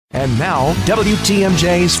And now,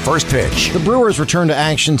 WTMJ's First Pitch. The Brewers return to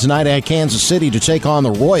action tonight at Kansas City to take on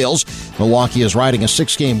the Royals. Milwaukee is riding a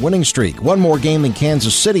 6-game winning streak. One more game than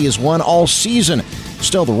Kansas City has won all season.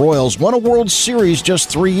 Still, the Royals won a World Series just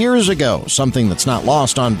 3 years ago, something that's not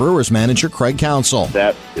lost on Brewers manager Craig Counsell.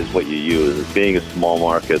 That is what you use. Being a small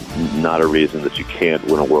market, not a reason that you can't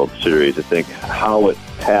win a World Series. I think how it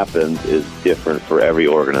happens is different for every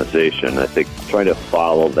organization. I think trying to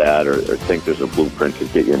follow that or think there's a blueprint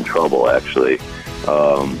could get you in trouble, actually.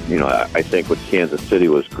 I think what Kansas City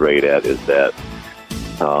was great at is that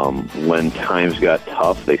when times got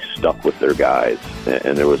tough, they stuck with their guys,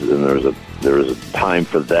 and there was a time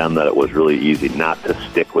for them that it was really easy not to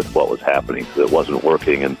stick with what was happening because it wasn't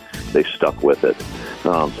working, and they stuck with it.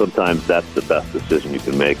 Sometimes that's the best decision you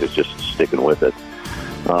can make, is just sticking with it.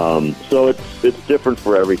 So it's different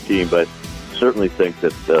for every team, but certainly think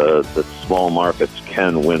that the small markets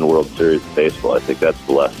can win World Series of baseball. I think that's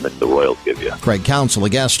the lesson that the Royals give you. Craig Counsell, a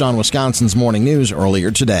guest on Wisconsin's Morning News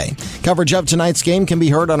earlier today. Coverage of tonight's game can be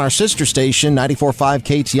heard on our sister station, 94.5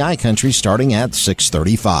 KTI Country, starting at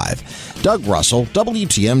 6:35. Doug Russell,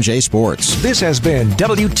 WTMJ Sports. This has been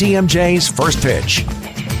WTMJ's First Pitch.